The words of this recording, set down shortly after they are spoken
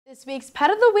This week's Pet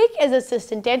of the Week is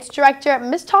assistant dance director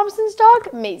Miss Thompson's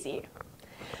dog, Maisie.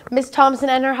 Miss Thompson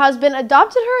and her husband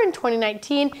adopted her in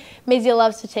 2019. Maisie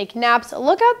loves to take naps,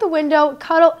 look out the window,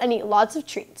 cuddle, and eat lots of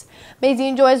treats. Maisie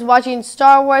enjoys watching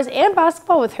Star Wars and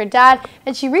basketball with her dad,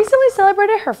 and she recently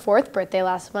celebrated her 4th birthday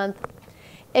last month.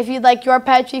 If you'd like your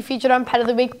pet to be featured on Pet of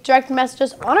the Week, direct message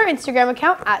us on our Instagram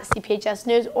account at CPHS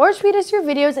News or tweet us your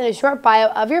videos and a short bio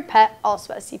of your pet,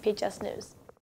 also at CPHS News.